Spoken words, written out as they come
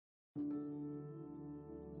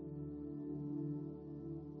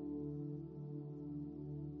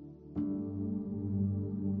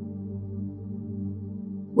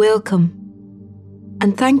Welcome,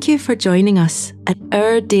 and thank you for joining us at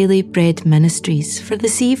Our Daily Bread Ministries for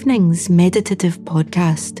this evening's meditative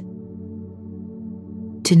podcast.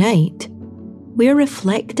 Tonight, we're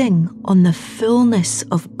reflecting on the fullness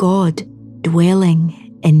of God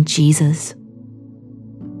dwelling in Jesus.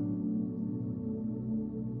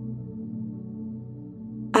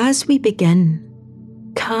 As we begin,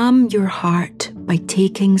 calm your heart by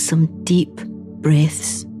taking some deep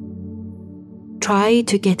breaths. Try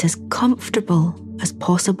to get as comfortable as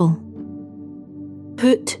possible.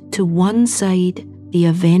 Put to one side the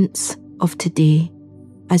events of today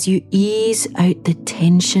as you ease out the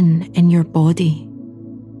tension in your body.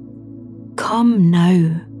 Come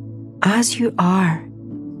now, as you are,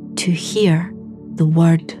 to hear the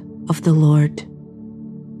word of the Lord.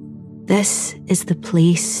 This is the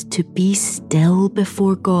place to be still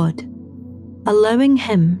before God, allowing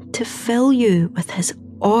Him to fill you with His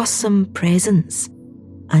awesome presence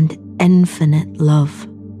and infinite love.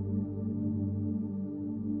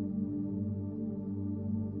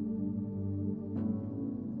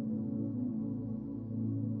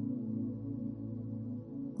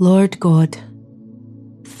 Lord God,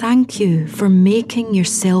 thank you for making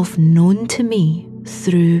yourself known to me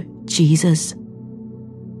through Jesus.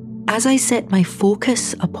 As I set my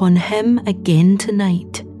focus upon Him again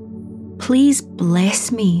tonight, please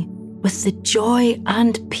bless me with the joy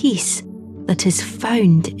and peace that is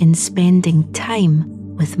found in spending time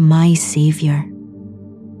with my Saviour.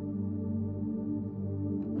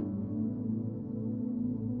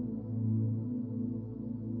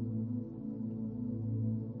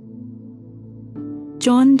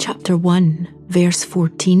 John chapter 1 verse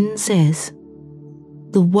 14 says,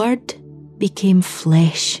 "The Word became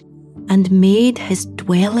flesh and made His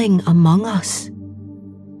dwelling among us.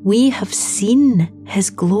 We have seen His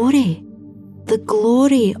glory, the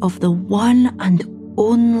glory of the one and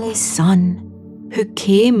only Son, who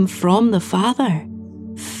came from the Father,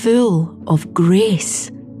 full of grace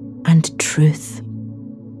and truth."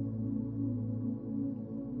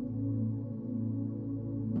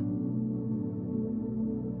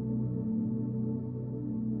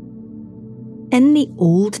 In the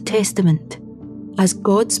Old Testament, as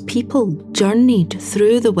God's people journeyed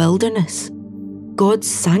through the wilderness, God's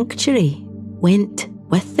sanctuary went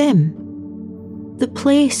with them, the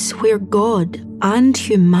place where God and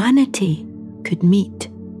humanity could meet.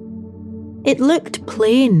 It looked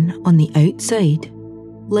plain on the outside,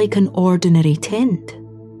 like an ordinary tent,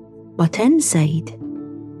 but inside,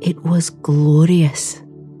 it was glorious.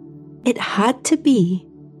 It had to be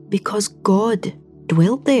because God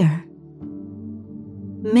dwelt there.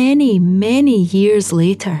 Many, many years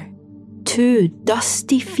later, 2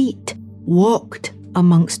 dusty feet walked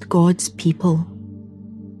amongst God's people.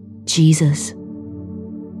 Jesus.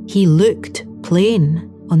 He looked plain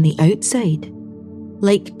on the outside,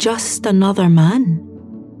 like just another man,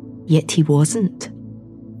 yet He wasn't.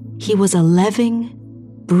 He was a living,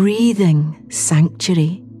 breathing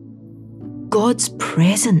sanctuary. God's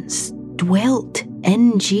presence dwelt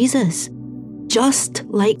in Jesus, just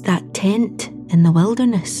like that tent in the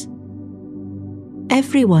wilderness.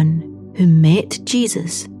 Everyone who met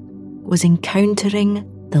Jesus was encountering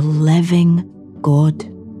the living God.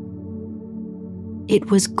 It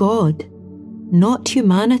was God, not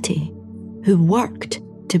humanity, who worked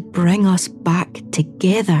to bring us back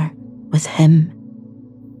together with Him.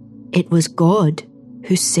 It was God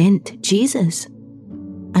who sent Jesus,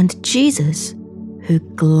 and Jesus who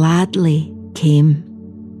gladly came.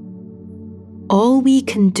 All we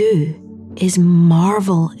can do is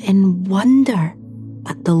marvel in wonder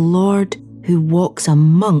at the Lord who walks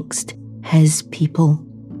amongst His people.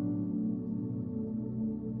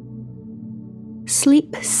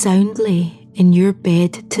 Sleep soundly in your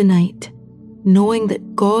bed tonight, knowing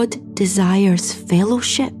that God desires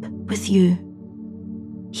fellowship with you.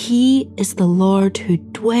 He is the Lord who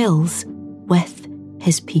dwells with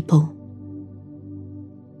His people.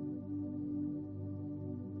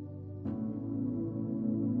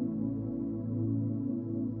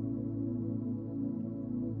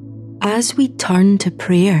 As we turn to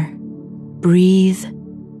prayer, breathe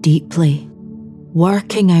deeply,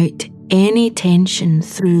 working out any tension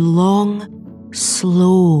through long,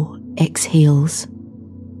 slow exhales.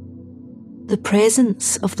 The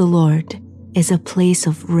presence of the Lord is a place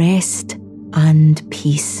of rest and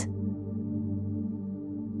peace.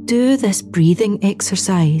 Do this breathing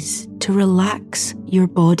exercise to relax your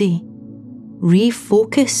body,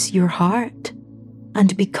 refocus your heart,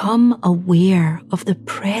 and become aware of the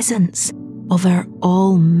presence of our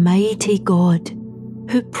Almighty God,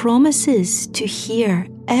 who promises to hear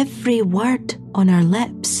every word on our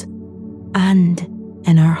lips and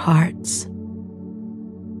in our hearts.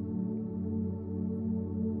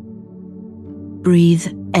 Breathe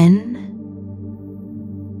in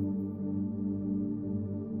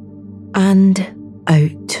and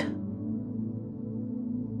out.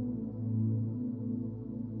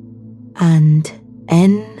 And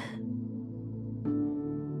in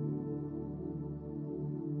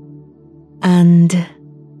and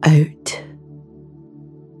out.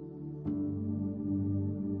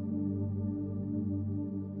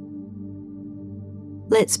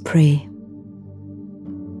 Let's pray.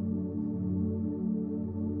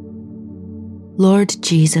 Lord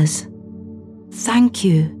Jesus, thank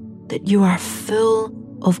you that you are full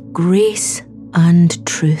of grace and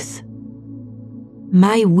truth.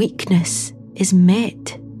 My weakness is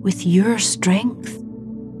met with your strength,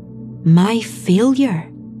 my failure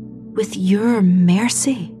with your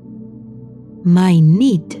mercy, my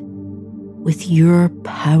need with your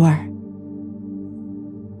power.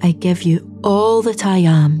 I give you all that I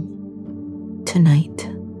am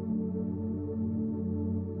tonight.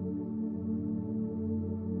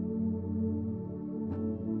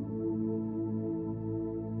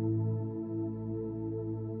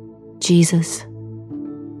 Jesus,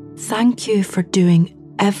 thank you for doing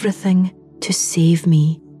everything to save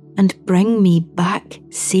me and bring me back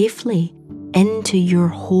safely into your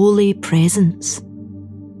holy presence.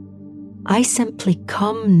 I simply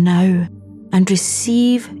come now and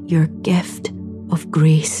receive your gift of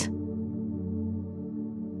grace.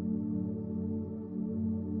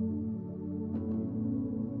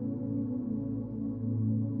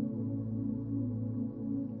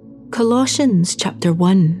 Colossians chapter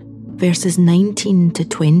 1 verses 19 to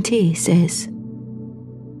 20 says,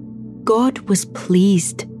 God was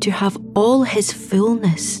pleased to have all his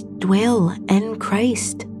fullness dwell in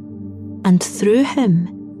Christ, and through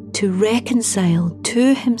him to reconcile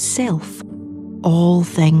to himself all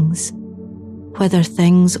things, whether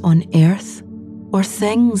things on earth or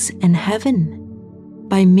things in heaven,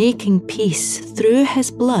 by making peace through his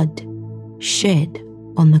blood shed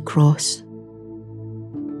on the cross.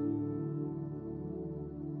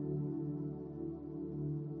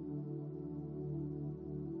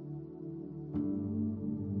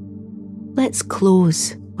 Let's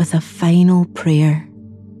close with a final prayer.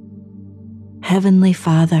 Heavenly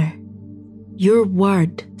Father, your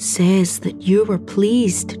word says that you were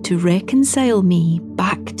pleased to reconcile me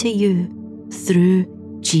back to you through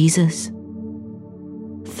Jesus.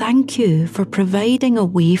 Thank you for providing a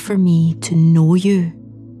way for me to know you.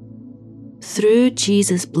 Through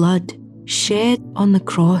Jesus' blood shed on the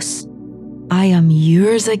cross, I am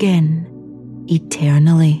yours again,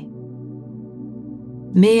 eternally.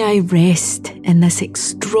 May I rest in this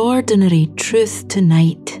extraordinary truth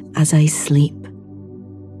tonight as I sleep.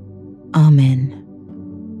 Amen.